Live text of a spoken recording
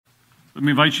Let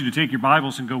me invite you to take your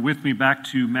Bibles and go with me back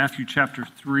to Matthew chapter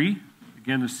 3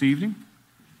 again this evening.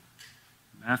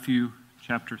 Matthew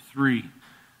chapter 3.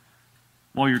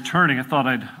 While you're turning, I thought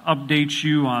I'd update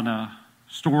you on a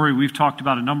story we've talked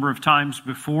about a number of times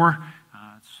before.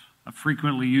 It's a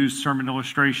frequently used sermon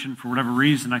illustration for whatever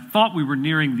reason. I thought we were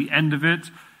nearing the end of it,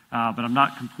 but I'm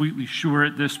not completely sure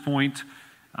at this point.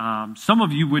 Some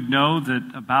of you would know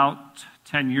that about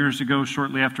 10 years ago,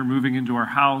 shortly after moving into our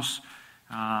house,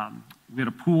 we had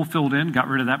a pool filled in, got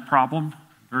rid of that problem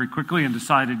very quickly, and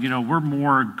decided, we're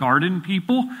more garden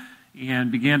people,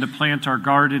 and began to plant our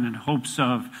garden in hopes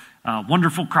of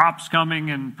wonderful crops coming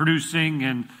and producing.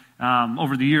 And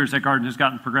over the years, that garden has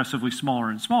gotten progressively smaller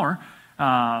and smaller.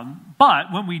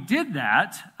 But when we did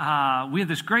that, we had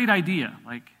this great idea,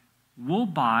 we'll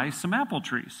buy some apple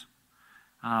trees.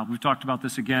 We've talked about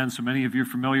this again, so many of you are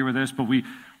familiar with this, but we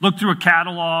looked through a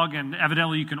catalog, and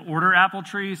evidently you can order apple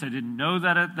trees. I didn't know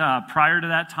that prior to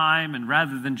that time, and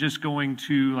rather than just going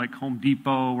to Home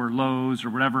Depot or Lowe's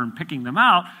or whatever and picking them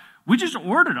out, we just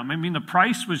ordered them. I mean, the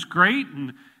price was great,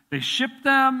 and they shipped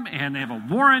them, and they have a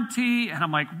warranty, and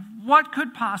I'm like, what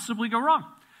could possibly go wrong?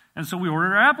 And so we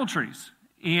ordered our apple trees,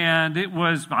 and it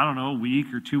was, a week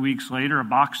or 2 weeks later, a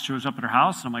box shows up at our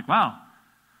house, and I'm like, wow,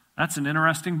 that's an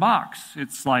interesting box.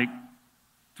 It's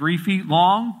 3 feet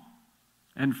long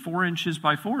and 4 inches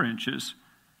by 4 inches.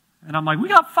 And I'm like, we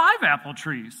got 5 apple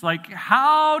trees.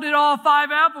 How did all 5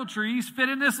 apple trees fit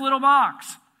in this little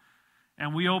box?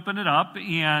 And we opened it up,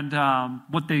 and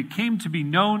what they came to be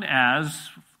known as,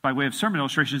 by way of sermon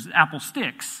illustrations, apple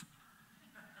sticks.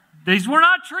 These were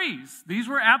not trees. These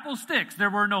were apple sticks. There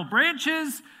were no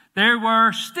branches. There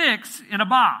were sticks in a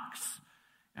box.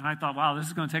 And I thought, wow, this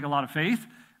is going to take a lot of faith.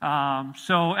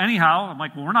 So anyhow, I'm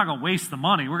like, well, we're not going to waste the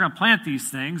money. We're going to plant these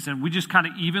things. And we just kind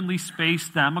of evenly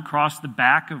spaced them across the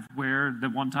back of where the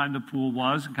one time the pool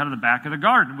was and kind of the back of the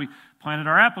garden. We planted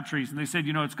our apple trees. And they said,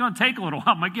 it's going to take a little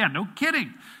while. I'm like, yeah, no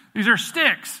kidding. These are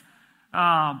sticks.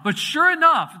 But sure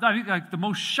enough, the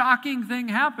most shocking thing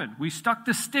happened. We stuck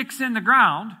the sticks in the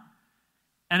ground,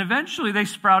 and eventually they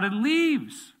sprouted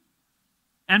leaves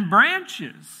and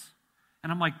branches.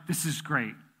 And I'm like, this is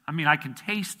great. I can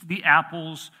taste the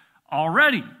apples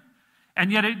already.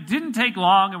 And yet it didn't take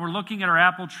long, and we're looking at our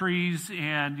apple trees,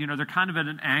 and, they're kind of at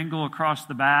an angle across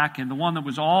the back, and the one that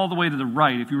was all the way to the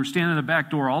right, if you were standing at the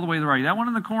back door all the way to the right, that one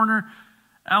in the corner,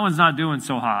 that one's not doing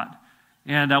so hot.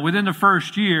 And within the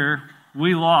first year,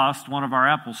 we lost one of our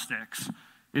apple sticks.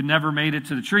 It never made it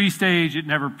to the tree stage. It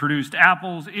never produced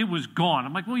apples. It was gone.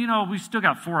 I'm like, well, we still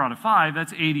got 4 out of 5.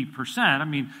 That's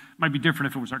 80%. It might be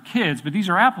different if it was our kids, but these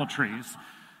are apple trees.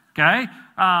 Okay?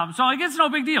 So it's no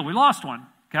big deal. We lost one.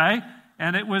 Okay?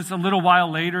 And it was a little while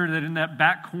later that in that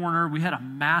back corner, we had a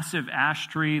massive ash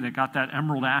tree that got that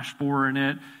emerald ash borer in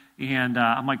it. And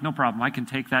I'm like, no problem. I can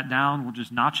take that down. We'll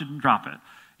just notch it and drop it.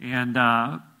 And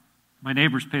my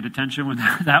neighbors paid attention when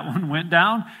that one went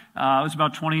down. It was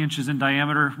about 20 inches in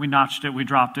diameter. We notched it. We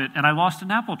dropped it. And I lost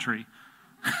an apple tree.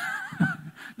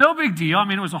 No big deal.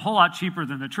 It was a whole lot cheaper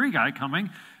than the tree guy coming.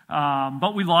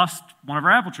 But we lost one of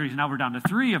our apple trees. Now we're down to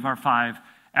 3 of our 5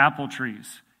 apple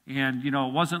trees. And, it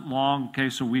wasn't long. Okay,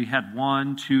 so we had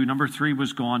 1, 2, number 3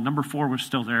 was gone. Number 4 was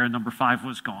still there, and number 5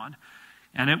 was gone.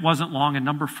 And it wasn't long, and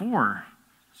number 4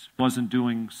 wasn't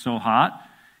doing so hot,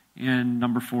 and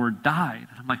number 4 died.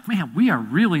 And I'm like, man, we are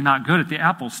really not good at the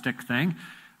apple stick thing,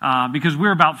 because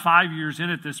we're about 5 years in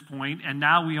at this point, and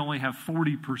now we only have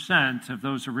 40% of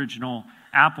those original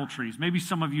apple trees. Maybe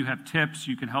some of you have tips.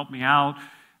 You can help me out.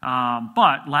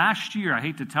 But last year, I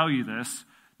hate to tell you this,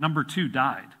 number 2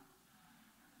 died.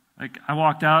 I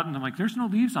walked out and I'm like, there's no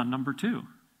leaves on number 2. And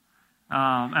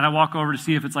I walk over to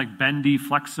see if it's bendy,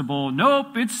 flexible.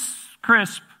 Nope, it's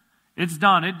crisp. It's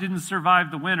done. It didn't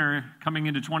survive the winter coming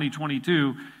into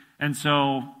 2022. And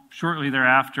so shortly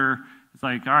thereafter, it's all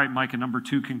right, Micah, number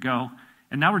 2 can go.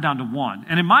 And now we're down to 1.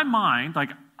 And in my mind,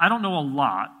 I don't know a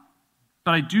lot,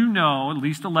 but I do know, at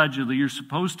least allegedly, you're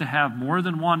supposed to have more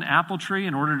than 1 apple tree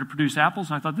in order to produce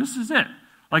apples. And I thought, this is it.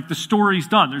 The story's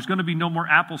done. There's going to be no more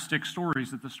apple stick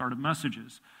stories at the start of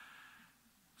messages.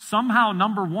 Somehow,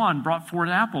 number 1 brought forth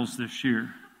apples this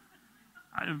year.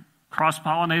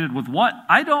 Cross-pollinated with what?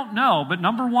 I don't know, but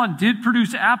number 1 did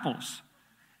produce apples.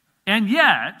 And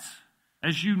yet,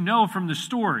 as you know from the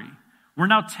story, we're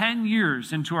now 10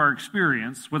 years into our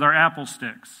experience with our apple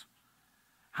sticks.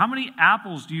 How many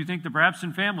apples do you think the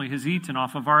Brabson family has eaten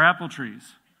off of our apple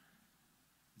trees?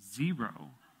 0.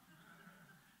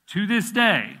 To this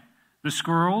day, the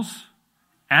squirrels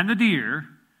and the deer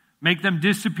make them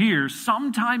disappear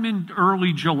sometime in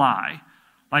early July.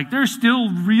 They're still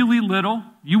really little.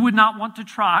 You would not want to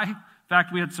try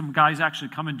fact, we had some guys actually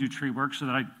come and do tree work so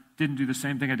that I didn't do the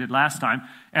same thing I did last time.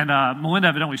 And Melinda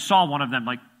evidently saw one of them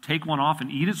like take one off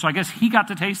and eat it. So I guess he got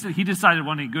to taste it. He decided it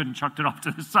wasn't any good and chucked it off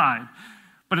to the side.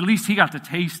 But at least he got to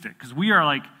taste it, because we are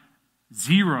like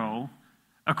 0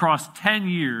 across 10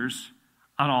 years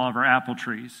on all of our apple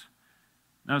trees.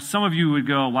 Now, some of you would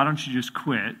go, why don't you just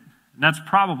quit? And that's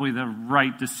probably the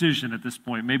right decision at this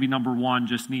point. Maybe number 1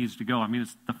 just needs to go. I mean,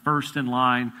 it's the first in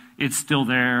line. It's still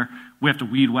there. We have to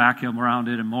weed whack him around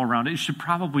it and mow around it. It should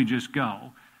probably just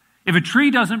go. If a tree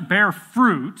doesn't bear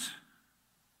fruit,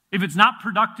 if it's not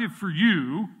productive for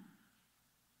you,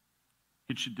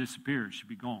 it should disappear. It should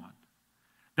be gone.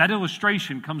 That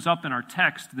illustration comes up in our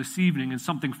text this evening as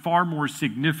something far more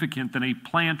significant than a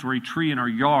plant or a tree in our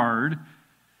yard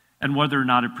and whether or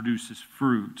not it produces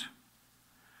fruit.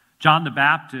 John the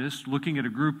Baptist, looking at a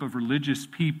group of religious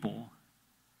people,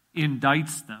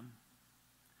 indicts them,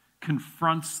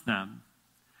 confronts them,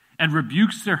 and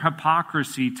rebukes their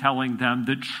hypocrisy, telling them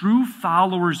that true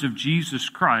followers of Jesus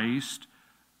Christ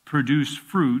produce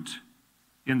fruit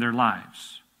in their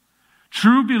lives.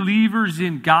 True believers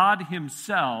in God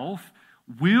Himself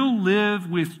will live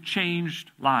with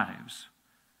changed lives.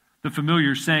 The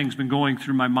familiar saying's been going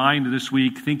through my mind this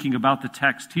week, thinking about the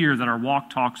text here that our walk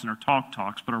talks and our talk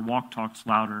talks, but our walk talks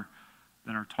louder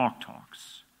than our talk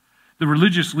talks. The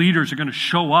religious leaders are going to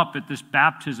show up at this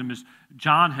baptism as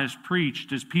John has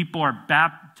preached, as people are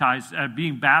baptized,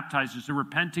 being baptized, as they're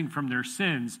repenting from their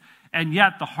sins. And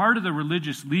yet the heart of the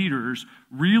religious leaders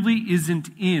really isn't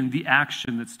in the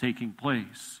action that's taking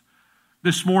place.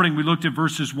 This morning we looked at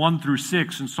verses 1 through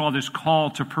 6 and saw this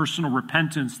call to personal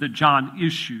repentance that John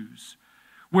issues.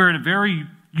 We're in a very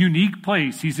unique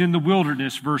place. He's in the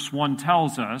wilderness, verse 1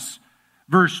 tells us.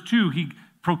 Verse 2, he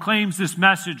proclaims this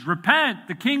message: repent,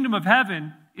 the kingdom of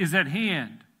heaven is at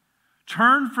hand.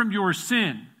 Turn from your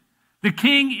sin. The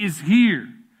king is here.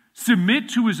 Submit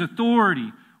to his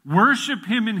authority. Worship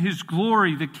him in his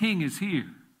glory. The king is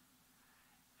here.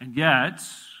 And yet,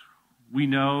 we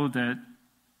know that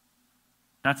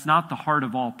that's not the heart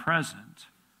of all present.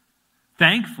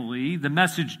 Thankfully, the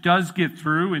message does get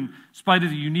through in spite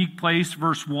of the unique place,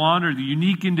 verse 1, or the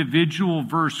unique individual,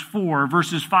 verse 4.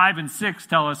 Verses 5 and 6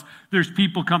 tell us there's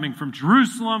people coming from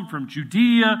Jerusalem, from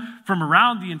Judea, from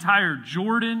around the entire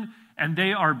Jordan, and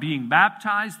they are being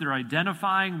baptized. They're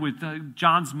identifying with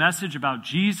John's message about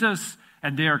Jesus,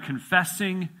 and they are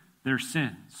confessing their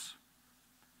sins.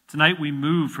 Tonight we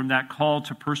move from that call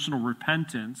to personal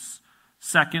repentance,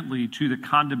 secondly, to the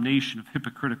condemnation of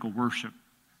hypocritical worship.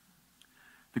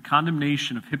 The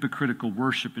condemnation of hypocritical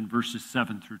worship in verses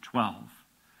 7 through 12.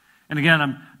 And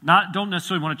again, don't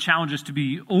necessarily want to challenge us to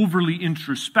be overly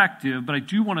introspective, but I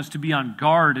do want us to be on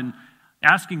guard and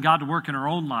asking God to work in our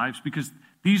own lives, because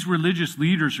these religious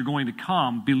leaders are going to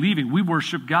come believing we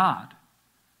worship God.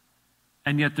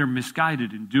 And yet they're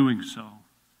misguided in doing so.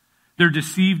 They're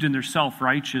deceived in their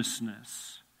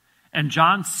self-righteousness. And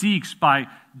John seeks by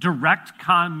direct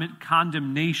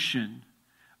condemnation,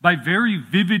 by very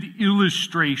vivid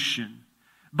illustration,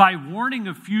 by warning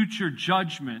of future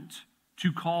judgment,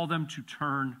 to call them to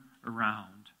turn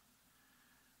around.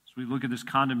 As we look at this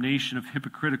condemnation of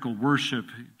hypocritical worship,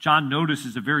 John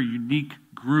notices a very unique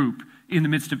group in the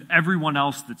midst of everyone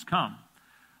else that's come.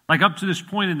 Like up to this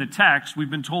point in the text, we've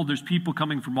been told there's people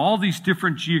coming from all these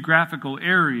different geographical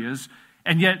areas,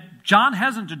 and yet John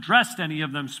hasn't addressed any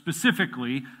of them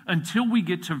specifically until we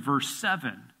get to verse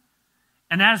 7.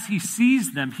 And as he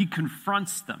sees them, he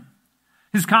confronts them.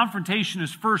 His confrontation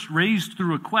is first raised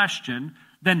through a question,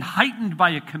 then heightened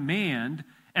by a command,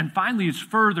 and finally is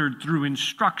furthered through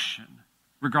instruction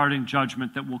regarding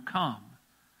judgment that will come.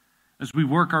 As we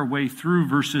work our way through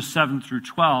verses 7 through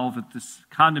 12 at this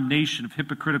condemnation of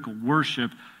hypocritical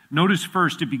worship, notice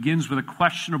first it begins with a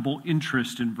questionable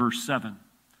interest in verse 7.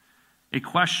 A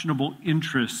questionable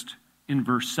interest in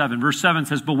verse 7. Verse 7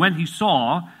 says, "But when he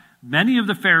saw many of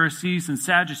the Pharisees and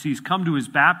Sadducees come to his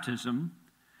baptism,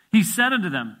 he said unto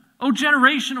them, O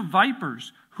generation of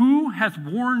vipers, who hath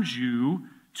warned you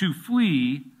to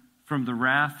flee from the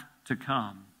wrath to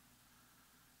come?"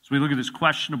 As we look at this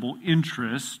questionable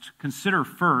interest, consider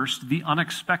first the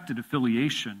unexpected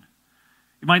affiliation.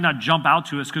 It might not jump out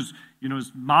to us because,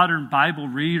 as modern Bible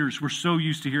readers, we're so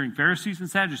used to hearing Pharisees and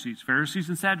Sadducees,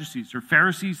 or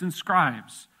Pharisees and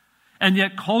scribes. And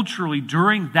yet culturally,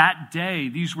 during that day,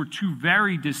 these were two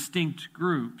very distinct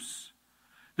groups.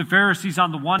 The Pharisees,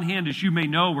 on the one hand, as you may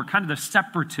know, were kind of the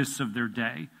separatists of their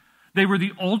day. They were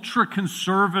the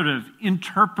ultra-conservative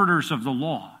interpreters of the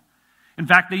law. In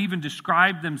fact, they even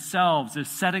described themselves as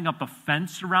setting up a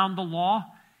fence around the law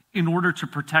in order to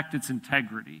protect its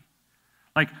integrity.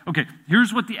 Like, okay,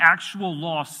 here's what the actual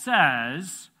law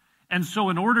says, and so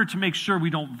in order to make sure we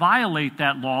don't violate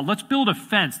that law, let's build a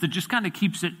fence that just kind of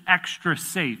keeps it extra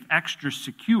safe, extra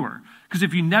secure. Because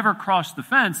if you never cross the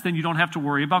fence, then you don't have to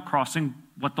worry about crossing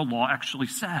what the law actually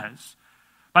says.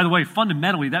 By the way,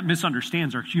 fundamentally, that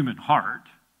misunderstands our human heart.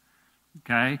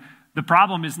 Okay? The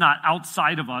problem is not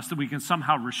outside of us that we can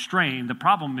somehow restrain. The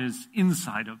problem is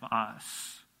inside of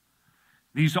us.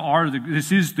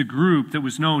 This is the group that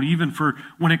was known even for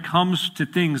when it comes to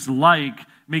things like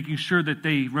making sure that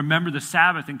they remember the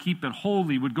Sabbath and keep it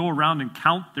holy, would go around and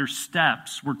count their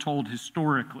steps, we're told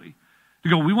historically.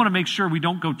 We want to make sure we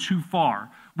don't go too far.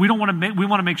 We want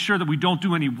to make sure that we don't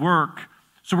do any work.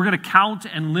 So we're going to count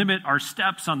and limit our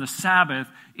steps on the Sabbath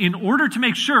in order to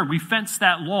make sure we fence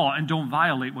that law and don't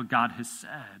violate what God has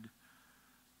said.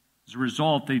 As a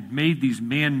result, they've made these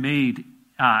man-made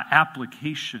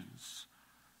applications.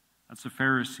 That's the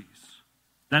Pharisees.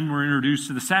 Then we're introduced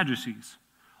to the Sadducees.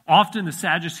 Often the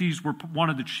Sadducees were one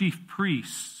of the chief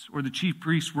priests, or the chief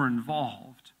priests were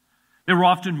involved. They were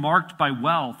often marked by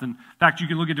wealth. In fact, you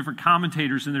can look at different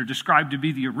commentators and they're described to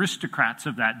be the aristocrats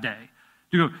of that day.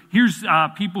 Here's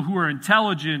people who are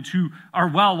intelligent, who are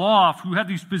well off, who have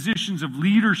these positions of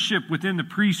leadership within the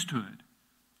priesthood.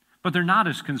 But they're not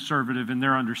as conservative in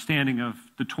their understanding of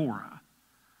the Torah.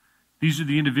 These are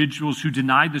the individuals who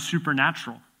denied the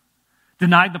supernatural,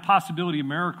 denied the possibility of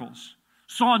miracles,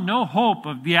 saw no hope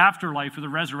of the afterlife or the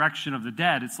resurrection of the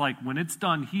dead. It's like, when it's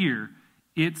done here,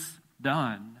 it's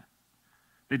done.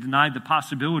 They denied the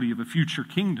possibility of a future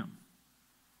kingdom.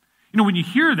 When you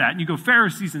hear that and you go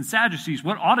Pharisees and Sadducees,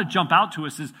 what ought to jump out to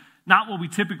us is not what we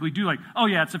typically do, like, oh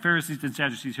yeah, it's the Pharisees and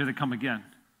Sadducees, here they come again.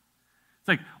 It's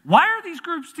like, why are these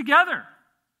groups together?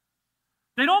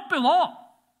 They don't belong.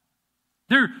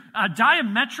 They're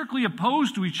diametrically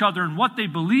opposed to each other in what they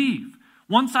believe.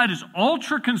 One side is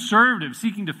ultra-conservative,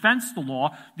 seeking to fence the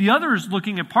law. The other is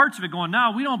looking at parts of it going,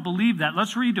 no, we don't believe that.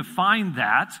 Let's redefine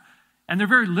that. And they're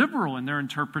very liberal in their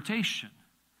interpretation.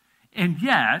 And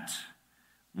yet,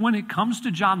 when it comes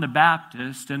to John the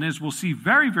Baptist, and as we'll see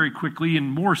very, very quickly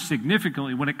and more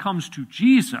significantly when it comes to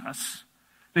Jesus,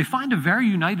 they find a very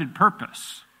united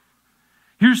purpose.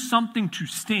 Here's something to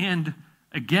stand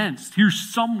against. Here's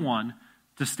someone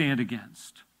to stand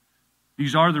against.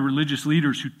 These are the religious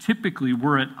leaders who typically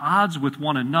were at odds with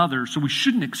one another, so we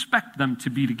shouldn't expect them to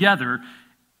be together. And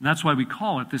that's why we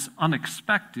call it this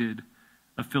unexpected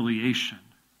affiliation.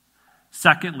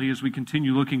 Secondly, as we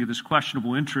continue looking at this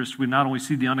questionable interest, we not only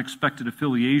see the unexpected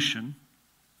affiliation,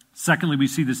 secondly, we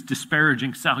see this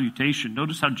disparaging salutation.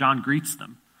 Notice how John greets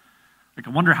them. I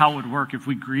wonder how it would work if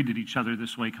we greeted each other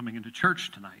this way coming into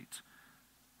church tonight,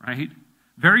 right?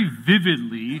 Very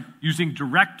vividly, using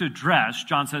direct address,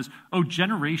 John says, "Oh,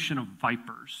 generation of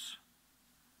vipers.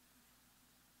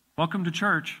 Welcome to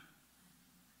church."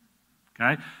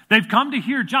 Okay? They've come to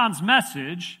hear John's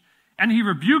message, and he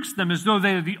rebukes them as though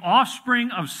they are the offspring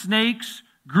of snakes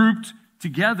grouped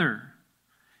together.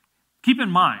 Keep in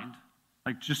mind,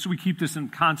 just so we keep this in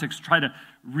context, try to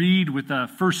read with a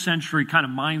first century kind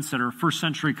of mindset or a first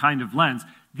century kind of lens.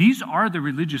 These are the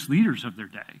religious leaders of their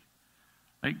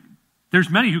day. There's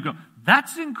many who go,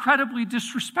 that's incredibly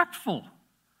disrespectful.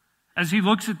 As he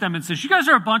looks at them and says, you guys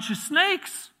are a bunch of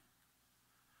snakes.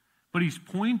 But he's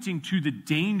pointing to the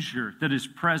danger that is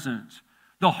present,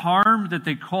 the harm that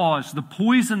they cause, the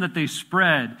poison that they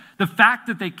spread, the fact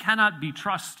that they cannot be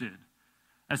trusted,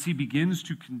 as he begins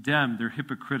to condemn their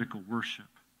hypocritical worship.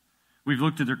 We've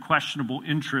looked at their questionable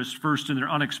interest, first in their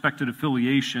unexpected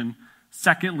affiliation,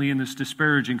 secondly in this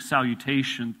disparaging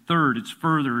salutation, third, it's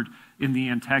furthered in the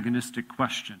antagonistic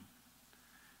question.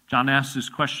 John asks this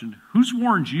question, who's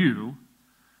warned you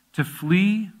to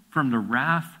flee from the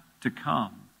wrath to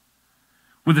come?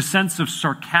 With a sense of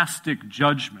sarcastic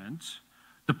judgment,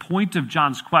 the point of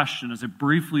John's question, as I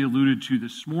briefly alluded to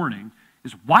this morning,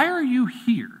 is why are you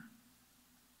here?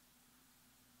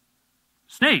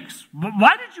 Snakes,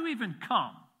 why did you even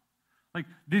come?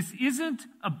 This isn't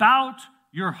about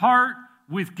your heart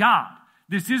with God.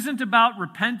 This isn't about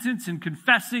repentance and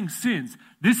confessing sins.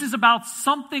 This is about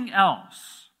something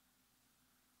else.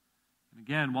 And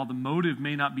again, while the motive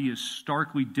may not be as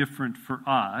starkly different for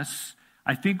us,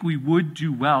 I think we would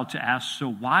do well to ask, so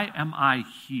why am I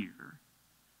here?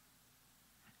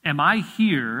 Am I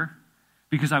here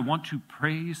because I want to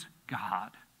praise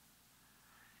God?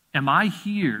 Am I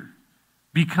here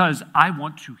because I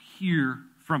want to hear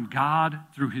from God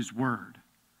through His Word?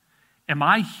 Am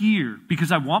I here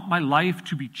because I want my life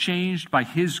to be changed by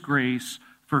His grace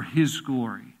for His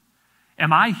glory?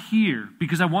 Am I here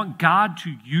because I want God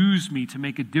to use me to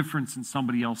make a difference in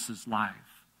somebody else's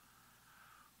life?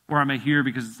 Or am I here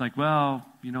because it's like, well,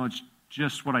 it's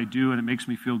just what I do and it makes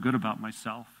me feel good about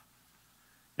myself?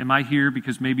 Am I here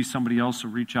because maybe somebody else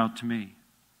will reach out to me?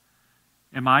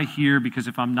 Am I here because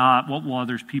if I'm not, what will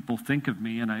others people think of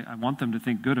me? And I want them to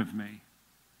think good of me.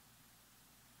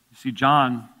 You see,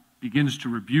 John begins to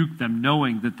rebuke them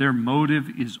knowing that their motive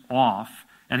is off.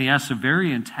 And he asks a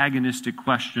very antagonistic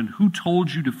question: who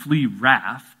told you to flee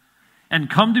wrath and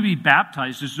come to be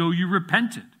baptized as though you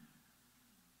repented?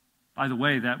 By the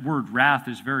way, that word wrath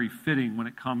is very fitting when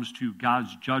it comes to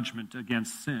God's judgment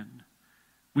against sin.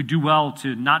 We do well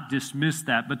to not dismiss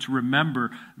that, but to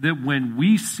remember that when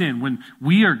we sin, when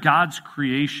we are God's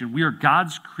creation, we are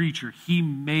God's creature, He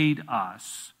made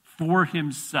us for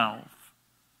Himself,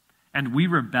 and we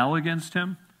rebel against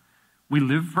Him, we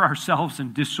live for ourselves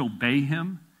and disobey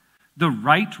Him, the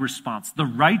right response, the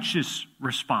righteous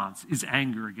response is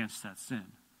anger against that sin.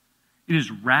 It is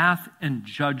wrath and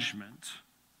judgment.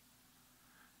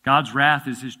 God's wrath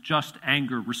is His just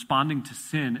anger responding to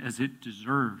sin as it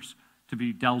deserves to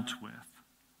be dealt with.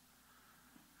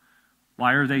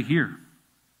 Why are they here?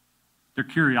 Their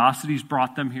curiosities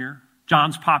brought them here.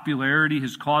 John's popularity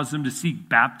has caused them to seek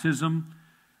baptism.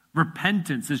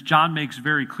 Repentance, as John makes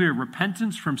very clear,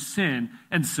 repentance from sin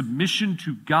and submission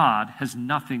to God has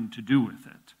nothing to do with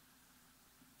it.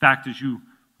 In fact, as you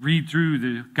read through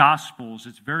the Gospels,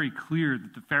 it's very clear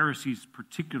that the Pharisees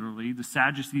particularly, the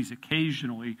Sadducees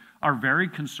occasionally, are very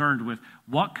concerned with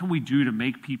what can we do to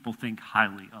make people think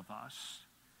highly of us.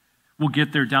 We'll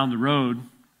get there down the road,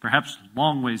 perhaps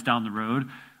long ways down the road,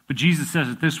 but Jesus says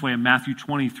it this way in Matthew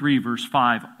 23, verse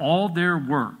 5, all their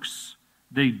works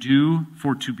they do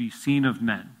for to be seen of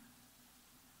men.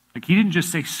 Like He didn't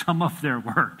just say some of their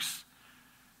works.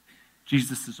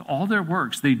 Jesus says all their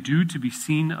works they do to be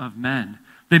seen of men.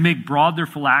 They make broad their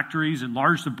phylacteries,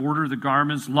 enlarge the border of the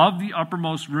garments, love the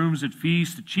uppermost rooms at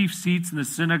feasts, the chief seats in the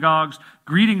synagogues,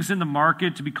 greetings in the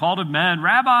market, to be called of men,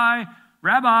 Rabbi,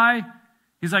 Rabbi.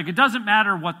 He's like, it doesn't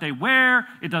matter what they wear,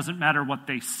 it doesn't matter what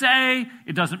they say,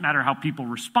 it doesn't matter how people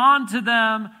respond to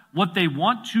them. What they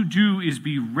want to do is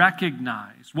be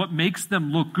recognized. What makes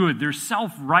them look good, their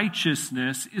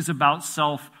self-righteousness is about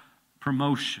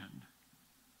self-promotion.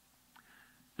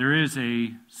 There is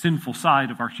a sinful side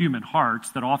of our human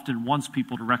hearts that often wants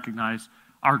people to recognize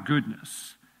our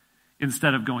goodness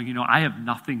instead of going, I have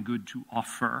nothing good to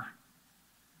offer.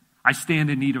 I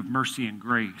stand in need of mercy and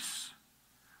grace.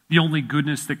 The only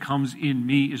goodness that comes in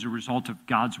me is a result of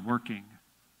God's working.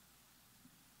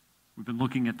 We've been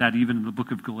looking at that even in the book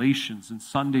of Galatians in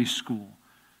Sunday school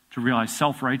to realize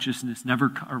righteousness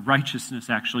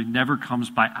actually never comes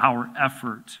by our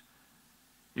effort.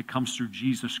 It comes through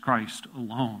Jesus Christ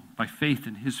alone, by faith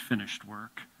in His finished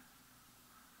work.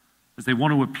 As they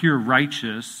want to appear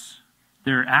righteous,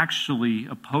 they're actually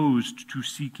opposed to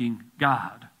seeking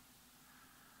God.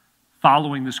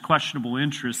 Following this questionable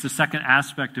interest, the second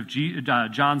aspect of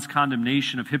John's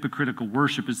condemnation of hypocritical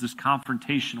worship is this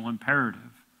confrontational imperative.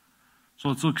 So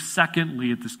let's look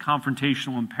secondly at this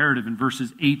confrontational imperative in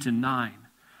verses 8 and 9.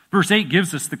 Verse 8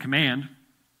 gives us the command.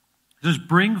 It says,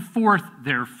 bring forth,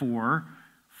 therefore,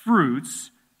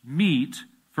 fruits, meet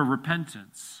for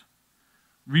repentance.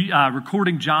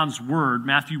 Recording John's word,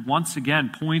 Matthew once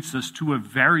again points us to a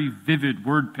very vivid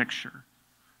word picture.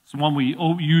 It's the one we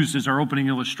used as our opening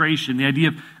illustration, the idea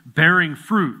of bearing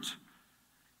fruit.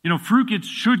 Fruit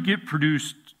should get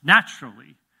produced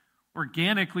naturally,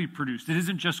 organically produced. It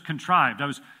isn't just contrived. I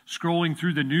was scrolling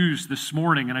through the news this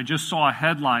morning and I just saw a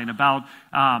headline about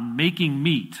making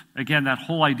meat. Again, that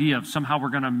whole idea of somehow we're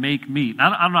going to make meat. And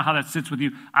I don't know how that sits with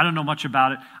you. I don't know much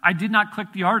about it. I did not click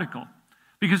the article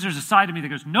because there's a side of me that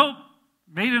goes, nope,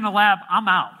 made in a lab, I'm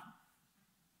out.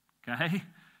 Okay?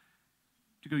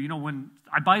 To go, when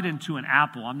I bite into an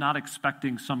apple, I'm not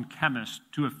expecting some chemist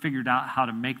to have figured out how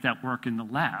to make that work in the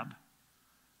lab.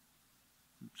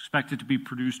 Expect it to be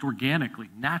produced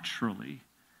organically, naturally.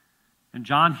 And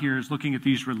John here is looking at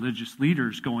these religious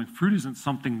leaders going, fruit isn't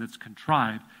something that's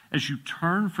contrived. As you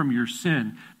turn from your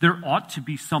sin, there ought to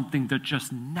be something that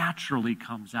just naturally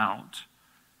comes out.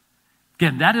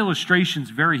 Again, that illustration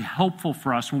is very helpful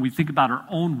for us when we think about our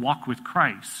own walk with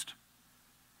Christ.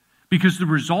 Because the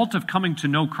result of coming to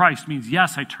know Christ means,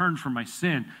 yes, I turn from my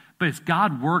sin, but as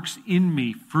God works in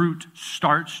me, fruit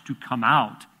starts to come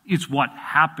out. It's what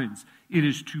happens. It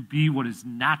is to be what is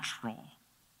natural,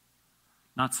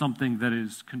 not something that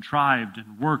is contrived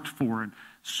and worked for and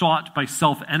sought by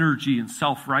self-energy and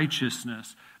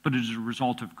self-righteousness, but it is a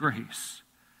result of grace.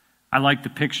 I like the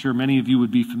picture, many of you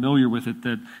would be familiar with it,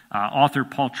 that author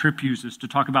Paul Tripp uses to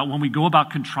talk about when we go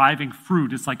about contriving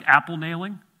fruit, it's like apple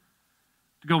nailing.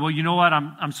 To go, well, you know what,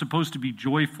 I'm supposed to be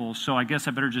joyful, so I guess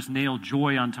I better just nail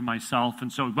joy onto myself.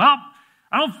 And so, well,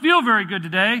 I don't feel very good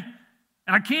today,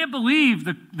 and I can't believe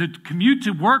the commute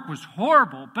to work was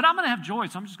horrible, but I'm going to have joy,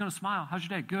 so I'm just going to smile. How's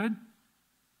your day? Good?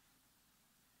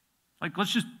 Like,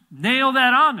 let's just nail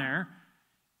that on there.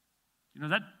 You know,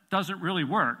 that doesn't really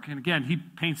work. And again, he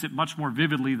paints it much more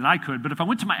vividly than I could. But if I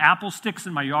went to my apple sticks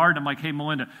in my yard, I'm like, hey,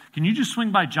 Melinda, can you just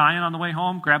swing by Giant on the way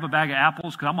home, grab a bag of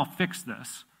apples, because I'm going to fix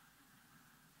this.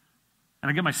 And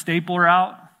I get my stapler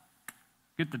out,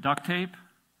 get the duct tape.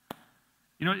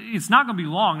 You know, it's not going to be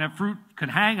long. That fruit could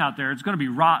hang out there. It's going to be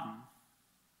rotten.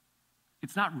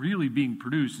 It's not really being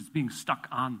produced. It's being stuck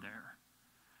on there.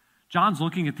 John's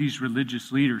looking at these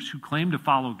religious leaders who claim to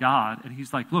follow God, and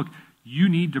he's like, look, you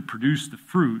need to produce the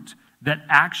fruit that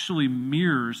actually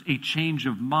mirrors a change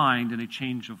of mind and a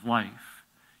change of life.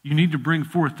 You need to bring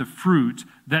forth the fruit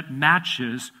that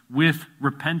matches with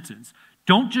repentance.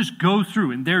 Don't just go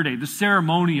through, in their day, the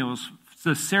ceremonies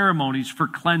for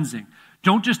cleansing.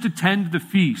 Don't just attend the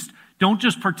feast. Don't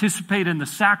just participate in the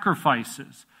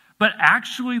sacrifices, but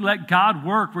actually let God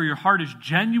work where your heart is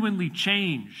genuinely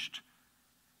changed.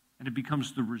 And it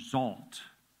becomes the result.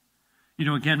 You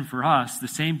know, again, for us, the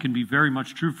same can be very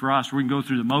much true for us. We can go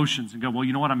through the motions and go, well,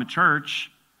 you know what, I'm at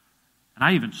church, and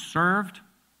I even served,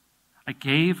 I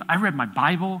gave, I read my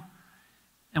Bible,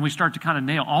 and we start to kind of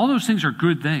nail. All those things are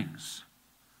good things.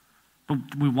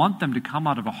 But we want them to come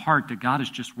out of a heart that God is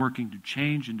just working to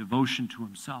change in devotion to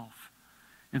himself.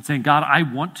 And saying, God, I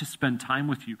want to spend time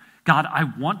with you. God, I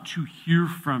want to hear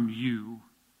from you.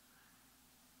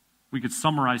 We could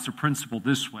summarize the principle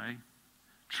this way.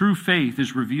 True faith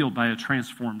is revealed by a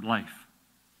transformed life.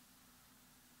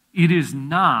 It is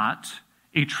not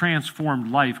a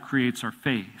transformed life creates our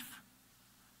faith.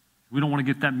 We don't want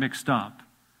to get that mixed up.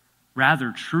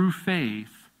 Rather, true faith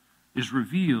is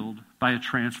revealed by a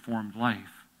transformed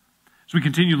life. As we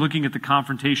continue looking at the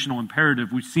confrontational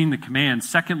imperative, we've seen the command.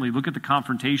 Secondly, look at the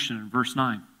confrontation in verse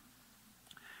 9.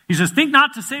 He says, think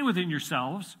not to say within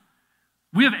yourselves,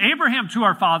 we have Abraham to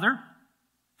our father.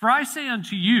 For I say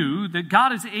unto you that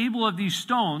God is able of these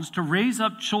stones to raise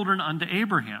up children unto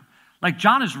Abraham. Like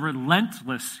John is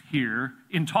relentless here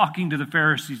in talking to the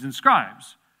Pharisees and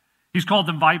scribes. He's called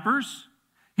them vipers.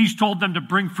 He's told them to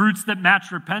bring fruits that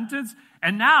match repentance.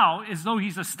 And now, as though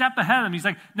he's a step ahead of them, he's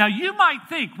like, now you might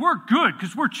think we're good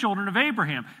because we're children of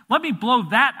Abraham. Let me blow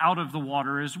that out of the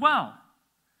water as well.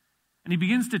 And he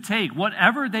begins to take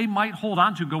whatever they might hold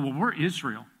on to and go, well, we're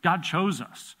Israel. God chose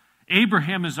us.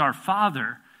 Abraham is our father.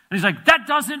 And he's like, that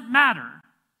doesn't matter.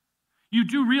 You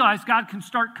do realize God can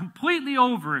start completely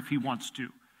over if he wants to.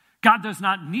 God does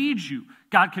not need you.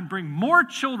 God can bring more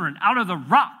children out of the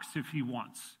rocks if he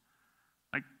wants.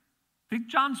 Like, I think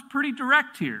John's pretty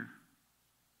direct here.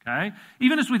 Okay?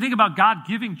 Even as we think about God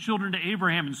giving children to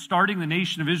Abraham and starting the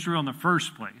nation of Israel in the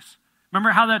first place. Remember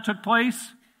how that took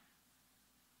place?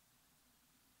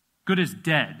 Good as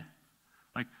dead.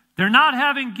 Like, they're not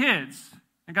having kids.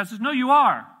 And God says, no, you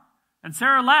are. And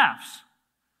Sarah laughs.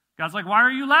 God's like, why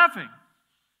are you laughing?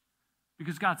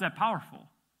 Because God's that powerful.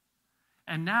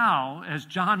 And now, as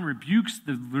John rebukes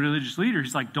the religious leader,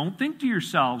 he's like, don't think to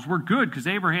yourselves, we're good because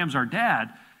Abraham's our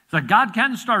dad. It's like, God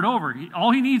can start over.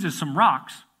 All he needs is some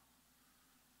rocks.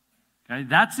 Okay,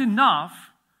 that's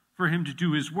enough for him to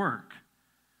do his work.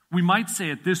 We might say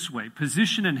it this way,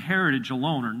 position and heritage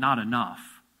alone are not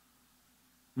enough.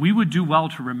 We would do well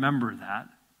to remember that.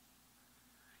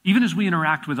 Even as we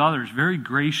interact with others very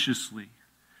graciously,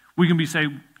 we can be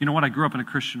saying, you know what, I grew up in a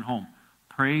Christian home.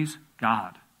 Praise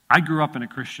God. I grew up in a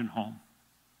Christian home.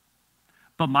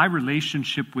 But my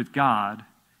relationship with God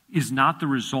is not the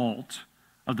result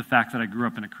of the fact that I grew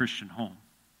up in a Christian home.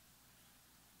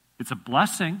 It's a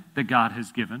blessing that God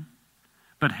has given,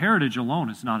 but heritage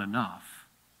alone is not enough.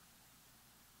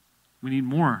 We need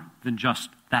more than just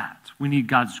that. We need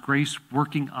God's grace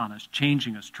working on us,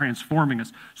 changing us, transforming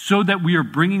us, so that we are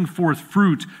bringing forth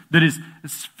fruit that is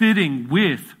fitting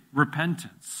with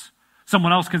repentance.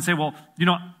 Someone else can say, well, you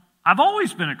know, I've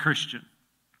always been a Christian.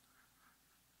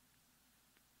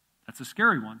 That's a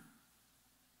scary one.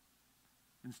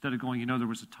 Instead of going, you know, there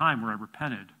was a time where I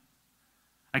repented.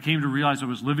 I came to realize I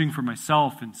was living for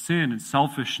myself in sin and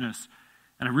selfishness,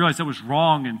 and I realized that was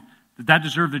wrong and that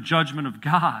deserved the judgment of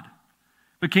God.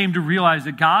 But came to realize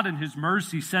that God in his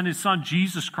mercy sent his son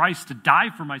Jesus Christ to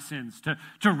die for my sins,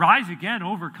 to rise again,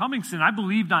 overcoming sin. I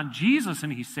believed on Jesus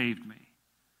and he saved me.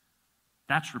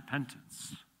 That's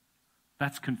repentance.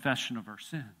 That's confession of our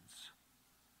sins.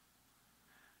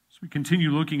 So we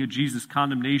continue looking at Jesus'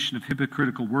 condemnation of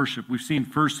hypocritical worship. We've seen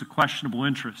first the questionable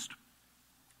interest.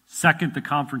 Second, the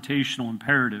confrontational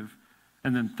imperative.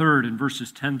 And then third, in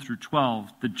verses 10 through 12,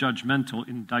 the judgmental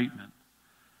indictment.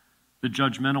 The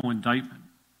judgmental indictment.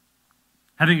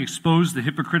 Having exposed the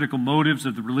hypocritical motives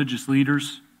of the religious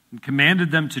leaders and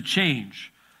commanded them to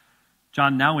change,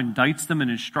 John now indicts them and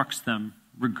instructs them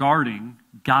regarding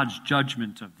God's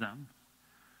judgment of them.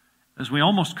 As we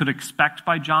almost could expect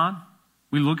by John,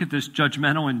 we look at this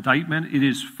judgmental indictment. It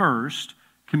is first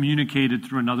communicated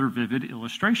through another vivid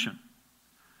illustration.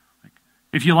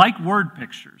 If you like word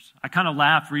pictures, I kind of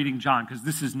laugh reading John because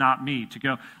this is not me to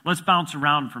go, let's bounce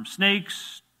around from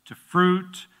snakes to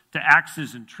fruit to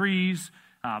axes and trees.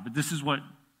 But this is what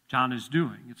John is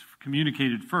doing. It's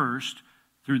communicated first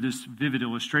through this vivid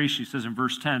illustration. He says in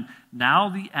verse 10, now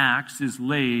the axe is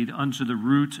laid unto the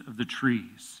root of the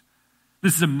trees.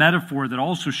 This is a metaphor that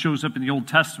also shows up in the Old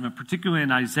Testament, particularly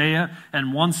in Isaiah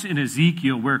and once in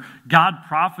Ezekiel, where God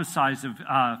prophesies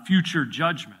of future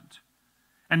judgment.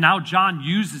 And now John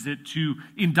uses it to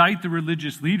indict the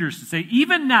religious leaders to say,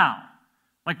 even now,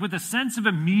 like with a sense of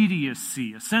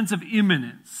immediacy, a sense of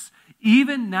imminence,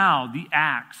 even now the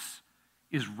axe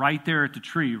is right there at the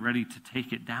tree, ready to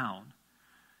take it down.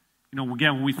 You know,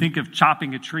 again, when we think of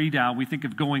chopping a tree down, we think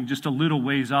of going just a little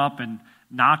ways up and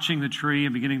notching the tree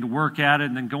and beginning to work at it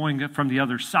and then going from the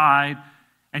other side.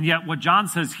 And yet what John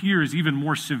says here is even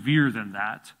more severe than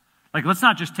that. Like, let's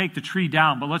not just take the tree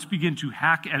down, but let's begin to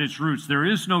hack at its roots. There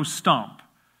is no stump.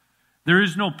 There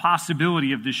is no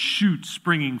possibility of this shoot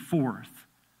springing forth,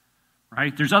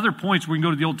 right? There's other points where we can go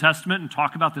to the Old Testament and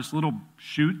talk about this little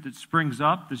shoot that springs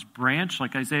up, this branch,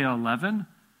 like Isaiah 11.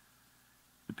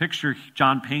 The picture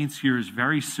John paints here is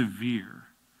very severe.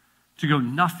 To go,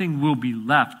 nothing will be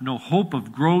left, no hope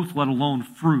of growth, let alone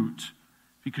fruit,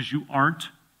 because you aren't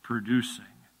producing.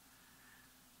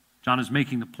 John is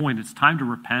making the point, it's time to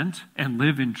repent and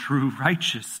live in true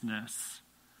righteousness.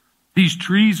 These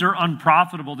trees are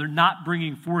unprofitable. They're not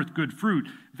bringing forth good fruit.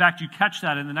 In fact, you catch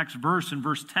that in the next verse, in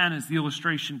verse 10, as the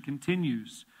illustration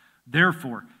continues.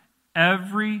 Therefore,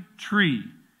 every tree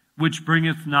which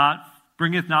bringeth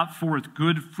not forth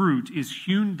good fruit is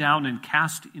hewn down and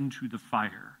cast into the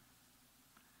fire.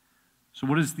 So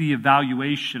what is the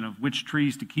evaluation of which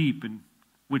trees to keep and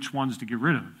which ones to get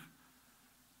rid of?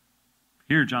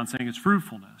 Here, John's saying it's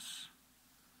fruitfulness.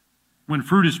 When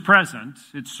fruit is present,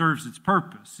 it serves its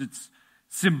purpose. It's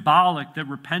symbolic that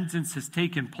repentance has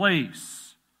taken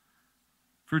place.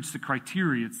 Fruit's the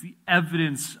criteria. It's the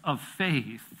evidence of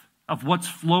faith, of what's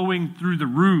flowing through the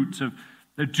roots, of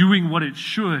doing what it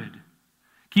should.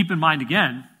 Keep in mind,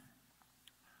 again,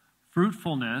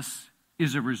 fruitfulness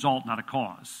is a result, not a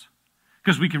cause.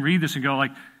 Because we can read this and go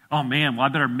like, oh man, well I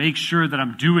better make sure that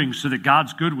I'm doing so that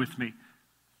God's good with me.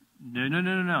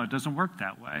 No. It doesn't work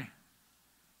that way.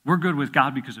 We're good with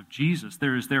God because of Jesus.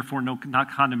 There is therefore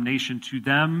not condemnation to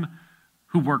them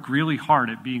who work really hard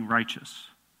at being righteous.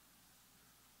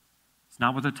 It's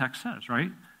not what the text says, right?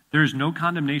 There is no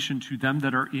condemnation to them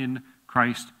that are in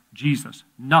Christ Jesus.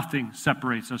 Nothing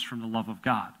separates us from the love of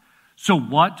God. So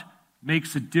what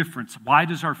makes a difference? Why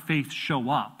does our faith show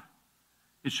up?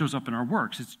 It shows up in our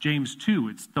works. It's James 2.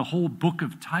 It's the whole book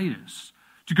of Titus.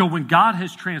 To go, when God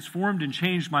has transformed and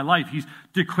changed my life, He's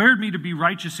declared me to be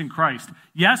righteous in Christ.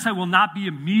 Yes, I will not be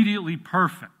immediately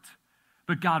perfect,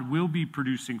 but God will be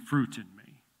producing fruit in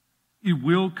me. It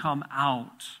will come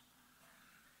out.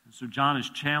 And so John is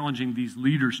challenging these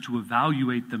leaders to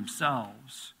evaluate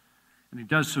themselves. And he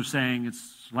does so saying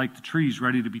it's like the trees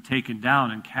ready to be taken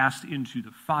down and cast into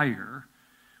the fire,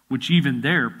 which even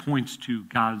there points to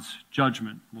God's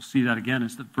judgment. We'll see that again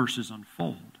as the verses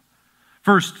unfold.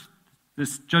 First,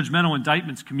 this judgmental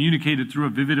indictment is communicated through a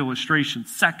vivid illustration.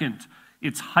 Second,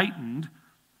 it's heightened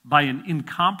by an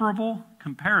incomparable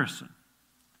comparison.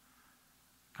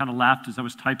 I kind of laughed as I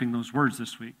was typing those words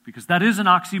this week because that is an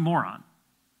oxymoron.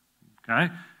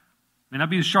 Okay? May not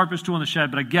be the sharpest tool in the shed,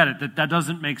 but I get it. That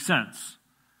doesn't make sense.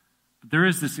 But there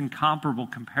is this incomparable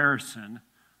comparison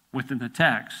within the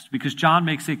text because John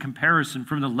makes a comparison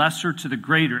from the lesser to the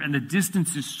greater, and the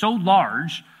distance is so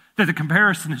large that the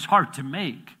comparison is hard to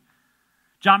make.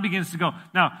 John begins to go,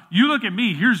 now, you look at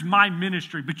me, here's my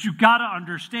ministry, but you got to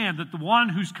understand that the one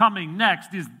who's coming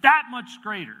next is that much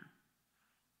greater.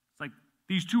 It's like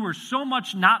these two are so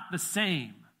much not the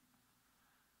same.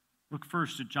 Look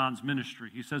first at John's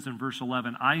ministry. He says in verse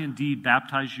 11, I indeed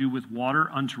baptize you with water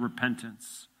unto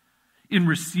repentance. In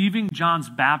receiving John's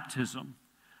baptism,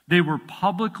 they were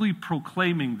publicly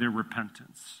proclaiming their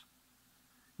repentance.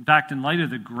 In fact, in light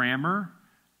of the grammar,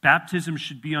 baptism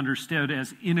should be understood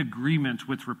as in agreement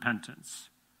with repentance.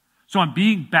 So I'm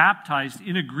being baptized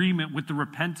in agreement with the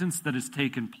repentance that has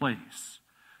taken place.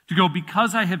 To go,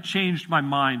 because I have changed my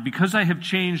mind, because I have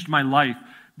changed my life,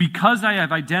 Because I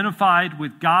have identified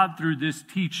with God through this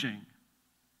teaching,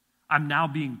 I'm now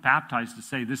being baptized to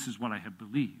say this is what I have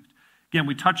believed. Again,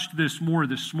 we touched this more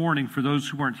this morning for those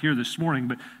who weren't here this morning,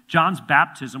 but John's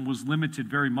baptism was limited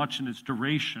very much in its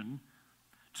duration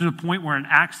to the point where in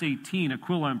Acts 18,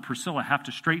 Aquila and Priscilla have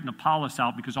to straighten Apollos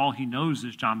out because all he knows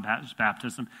is John's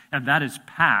baptism, and that is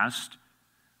past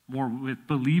more with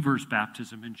believers'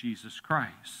 baptism in Jesus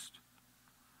Christ.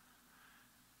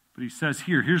 But he says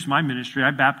here's my ministry.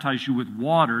 I baptize you with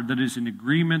water that is in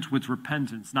agreement with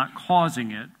repentance, not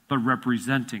causing it, but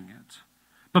representing it.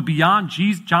 But beyond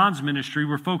John's ministry,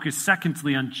 we're focused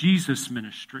secondly on Jesus'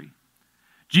 ministry.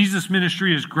 Jesus'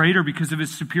 ministry is greater because of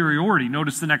his superiority.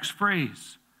 Notice the next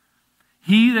phrase.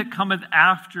 He that cometh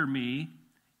after me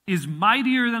is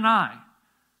mightier than I.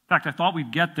 In fact, I thought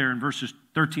we'd get there in verses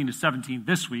 13 to 17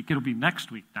 this week. It'll be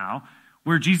next week now,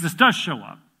 where Jesus does show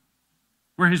up,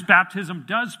 where his baptism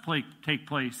does take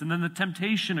place, and then the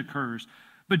temptation occurs.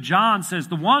 But John says,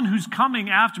 the one who's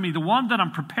coming after me, the one that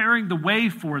I'm preparing the way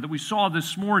for, that we saw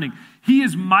this morning, he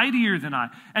is mightier than I.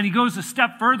 And he goes a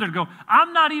step further to go,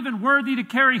 I'm not even worthy to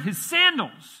carry his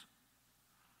sandals.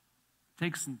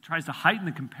 Takes and tries to heighten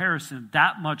the comparison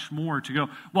that much more to go,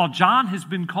 while John has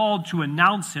been called to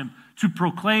announce him, to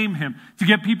proclaim him, to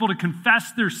get people to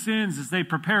confess their sins as they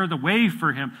prepare the way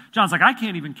for him, John's like, I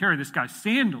can't even carry this guy's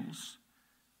sandals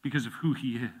because of who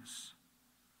he is.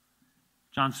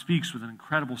 John speaks with an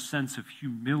incredible sense of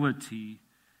humility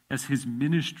as his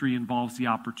ministry involves the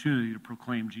opportunity to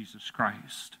proclaim Jesus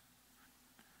Christ.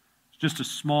 It's just a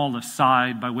small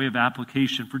aside by way of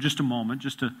application for just a moment,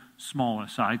 just a small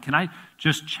aside. Can I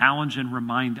just challenge and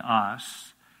remind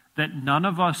us that none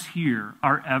of us here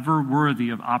are ever worthy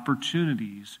of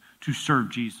opportunities to serve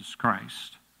Jesus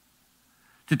Christ?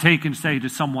 To take and say to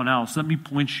someone else, let me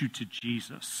point you to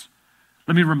Jesus.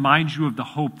 Let me remind you of the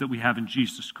hope that we have in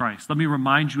Jesus Christ. Let me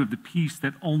remind you of the peace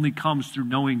that only comes through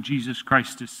knowing Jesus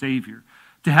Christ as Savior.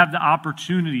 To have the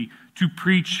opportunity to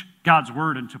preach God's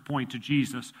word and to point to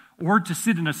Jesus, or to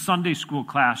sit in a Sunday school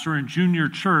class or in junior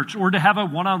church, or to have a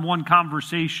one-on-one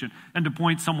conversation and to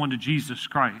point someone to Jesus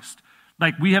Christ.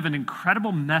 Like, we have an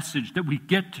incredible message that we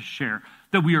get to share,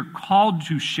 that we are called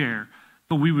to share,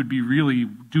 but we would do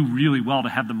really well to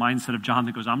have the mindset of John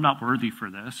that goes, I'm not worthy for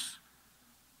this.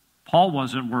 Paul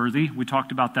wasn't worthy. We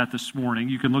talked about that this morning.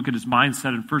 You can look at his mindset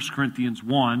in 1 Corinthians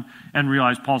 1 and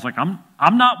realize Paul's like,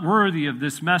 I'm not worthy of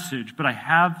this message, but I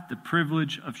have the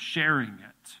privilege of sharing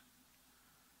it.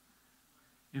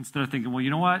 Instead of thinking, well,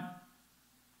 you know what?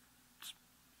 It's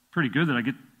pretty good that I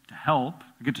get to help,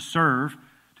 I get to serve.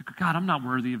 To go, God, I'm not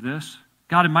worthy of this.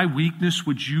 God, in my weakness,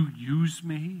 would you use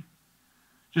me?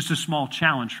 Just a small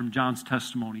challenge from John's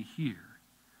testimony here.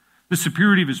 The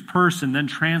superiority of his person then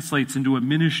translates into a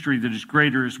ministry that is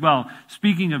greater as well.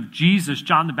 Speaking of Jesus,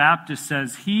 John the Baptist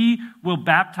says, he will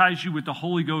baptize you with the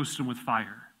Holy Ghost and with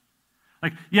fire.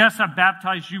 Like, yes, I've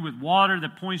baptized you with water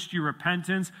that points to your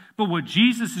repentance, but what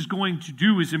Jesus is going to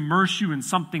do is immerse you in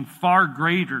something far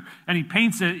greater. And he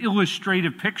paints an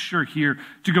illustrative picture here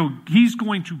to go, he's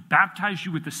going to baptize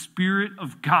you with the Spirit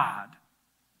of God.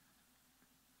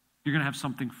 You're going to have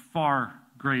something far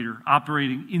greater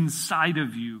operating inside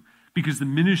of you, because the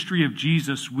ministry of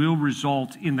Jesus will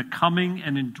result in the coming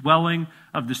and indwelling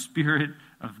of the Spirit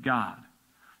of God.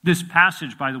 This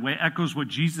passage, by the way, echoes what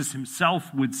Jesus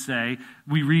himself would say.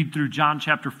 We read through John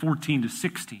chapter 14 to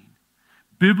 16.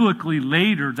 Biblically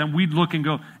later, then we'd look and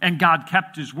go, and God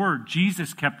kept his word.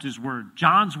 Jesus kept his word.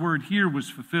 John's word here was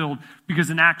fulfilled because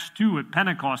in Acts 2 at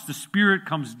Pentecost, the Spirit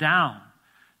comes down.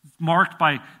 It's marked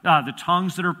by the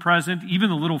tongues that are present, even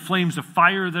the little flames of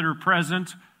fire that are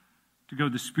present. To go,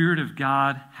 the Spirit of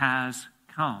God has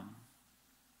come.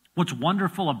 What's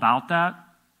wonderful about that,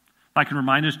 if I can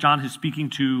remind us, John is speaking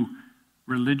to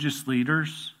religious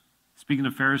leaders, speaking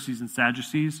to Pharisees and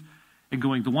Sadducees, and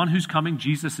going, the one who's coming,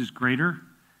 Jesus, is greater.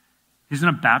 He's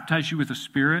going to baptize you with the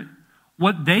Spirit.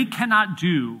 What they cannot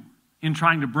do in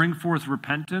trying to bring forth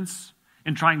repentance,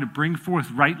 in trying to bring forth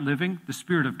right living, the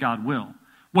Spirit of God will.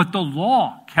 What the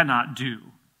law cannot do,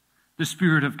 the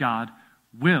Spirit of God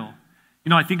will. You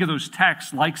know, I think of those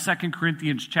texts like 2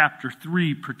 Corinthians chapter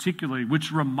 3 particularly,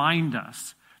 which remind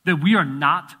us that we are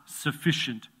not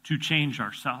sufficient to change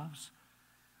ourselves.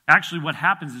 Actually, what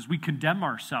happens is we condemn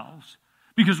ourselves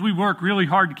because we work really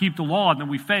hard to keep the law, and then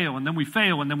we fail, and then we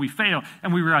fail, and then we fail,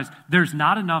 and we realize there's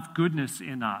not enough goodness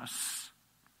in us.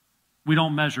 We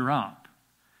don't measure up.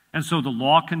 And so the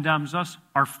law condemns us.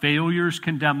 Our failures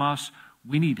condemn us.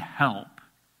 We need help.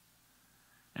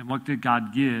 And what did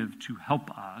God give to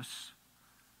help us?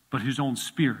 But his own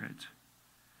Spirit,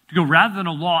 To go, rather than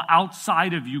a law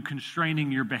outside of you constraining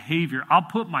your behavior, I'll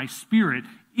put my Spirit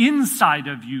inside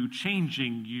of you,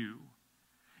 changing you.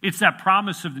 It's that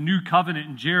promise of the new covenant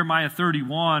in Jeremiah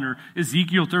 31 or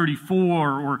Ezekiel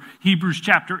 34 or Hebrews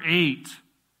chapter 8.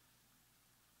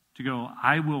 To go,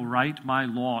 I will write my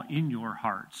law in your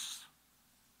hearts.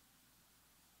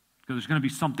 Because there's going to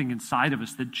be something inside of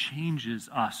us that changes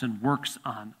us and works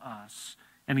on us.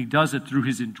 And he does it through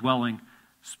his indwelling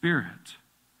Spirit.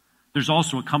 There's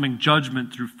also a coming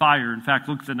judgment through fire. In fact,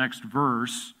 look at the next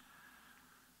verse.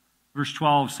 Verse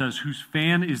 12 says, whose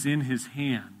fan is in his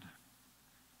hand.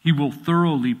 He will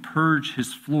thoroughly purge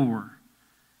his floor,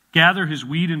 gather his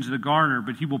wheat into the garner,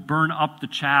 but he will burn up the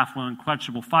chaff with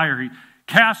unquenchable fire. He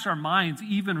casts our minds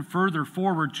even further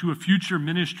forward to a future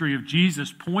ministry of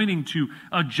Jesus, pointing to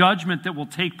a judgment that will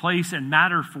take place and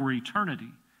matter for eternity.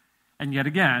 And yet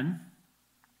again,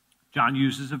 John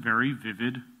uses a very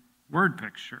vivid word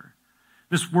picture.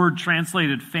 This word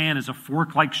translated fan is a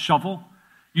fork-like shovel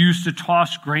used to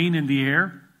toss grain in the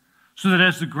air, so that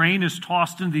as the grain is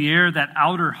tossed in the air, that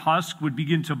outer husk would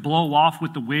begin to blow off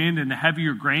with the wind, and the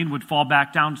heavier grain would fall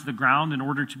back down to the ground in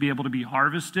order to be able to be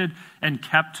harvested and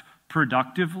kept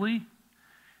productively. And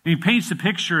he paints the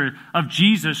picture of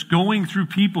Jesus going through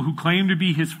people who claim to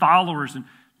be his followers and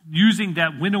using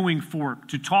that winnowing fork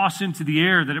to toss into the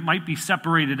air that it might be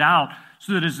separated out,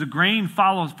 so that as the grain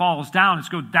falls down, it's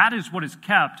go, that is what is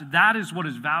kept, that is what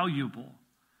is valuable.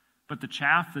 But the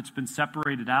chaff that's been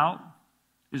separated out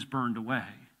is burned away.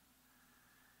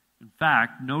 In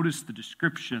fact, notice the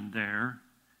description there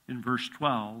in verse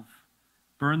 12.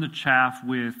 Burn the chaff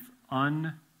with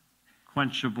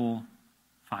unquenchable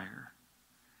fire.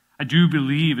 I do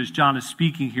believe, as John is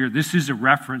speaking here, this is a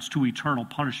reference to eternal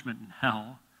punishment in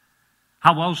hell.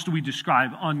 How else do we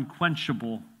describe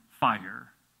unquenchable fire?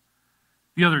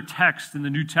 The other texts in the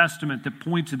New Testament that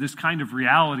point to this kind of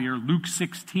reality are Luke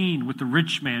 16 with the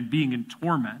rich man being in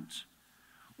torment,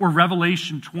 or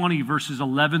Revelation 20 verses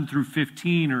 11 through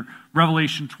 15, or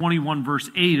Revelation 21 verse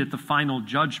 8 at the final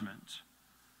judgment.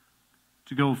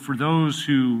 To go, for those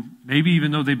who, maybe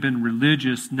even though they've been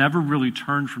religious, never really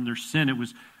turned from their sin, it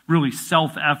was really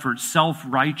self-effort,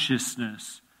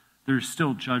 self-righteousness, there's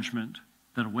still judgment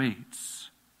that awaits.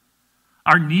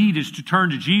 Our need is to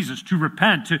turn to Jesus, to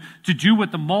repent, to do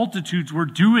what the multitudes were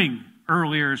doing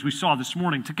earlier, as we saw this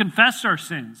morning, to confess our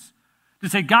sins, to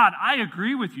say, God, I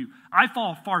agree with you. I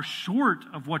fall far short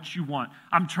of what you want.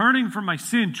 I'm turning from my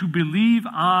sin to believe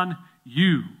on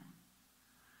you.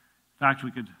 In fact,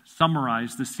 we could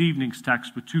summarize this evening's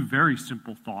text with two very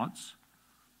simple thoughts.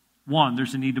 One,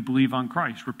 there's a need to believe on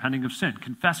Christ, repenting of sin,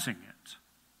 confessing it.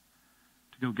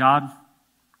 To go, God,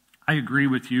 I agree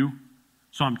with you.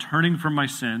 So I'm turning from my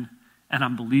sin, and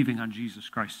I'm believing on Jesus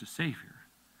Christ as Savior.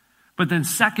 But then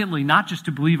secondly, not just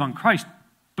to believe on Christ,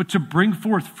 but to bring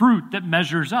forth fruit that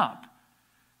measures up.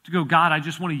 To go, God, I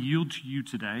just want to yield to you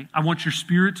today. I want your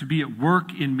Spirit to be at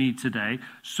work in me today,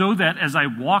 so that as I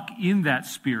walk in that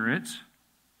Spirit,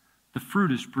 the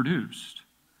fruit is produced.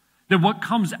 That what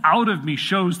comes out of me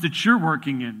shows that you're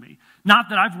working in me. Not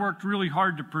that I've worked really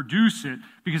hard to produce it,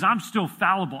 because I'm still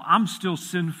fallible, I'm still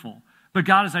sinful. But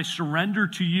God, as I surrender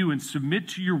to you and submit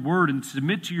to your word and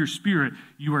submit to your Spirit,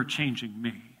 you are changing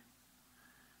me.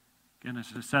 Again,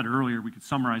 as I said earlier, we could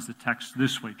summarize the text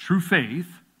this way. True faith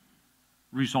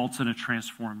results in a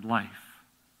transformed life.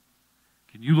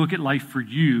 Can you look at life for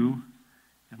you,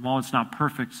 and while it's not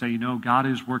perfect, say, God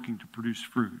is working to produce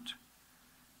fruit.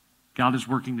 God is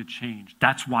working to change.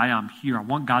 That's why I'm here. I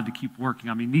want God to keep working.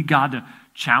 I need God to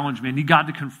challenge me. I need God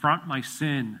to confront my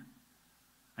sin.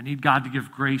 I need God to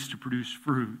give grace to produce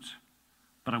fruit,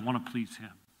 but I want to please him.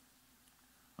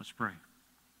 Let's pray.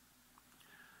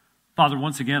 Father,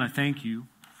 once again, I thank you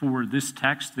for this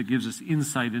text that gives us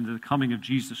insight into the coming of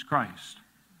Jesus Christ,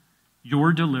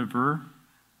 your deliverer,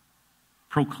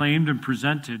 proclaimed and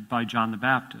presented by John the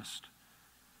Baptist.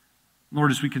 Lord,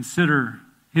 as we consider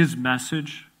his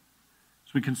message,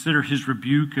 as we consider his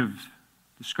rebuke of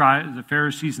the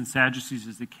Pharisees and Sadducees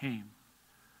as they came,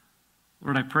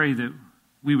 Lord, I pray that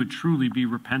we would truly be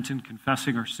repentant,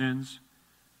 confessing our sins,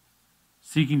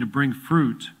 seeking to bring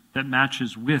fruit that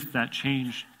matches with that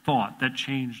changed thought, that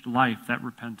changed life, that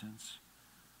repentance.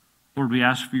 Lord, we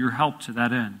ask for your help to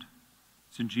that end.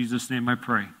 It's in Jesus' name I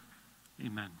pray.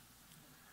 Amen.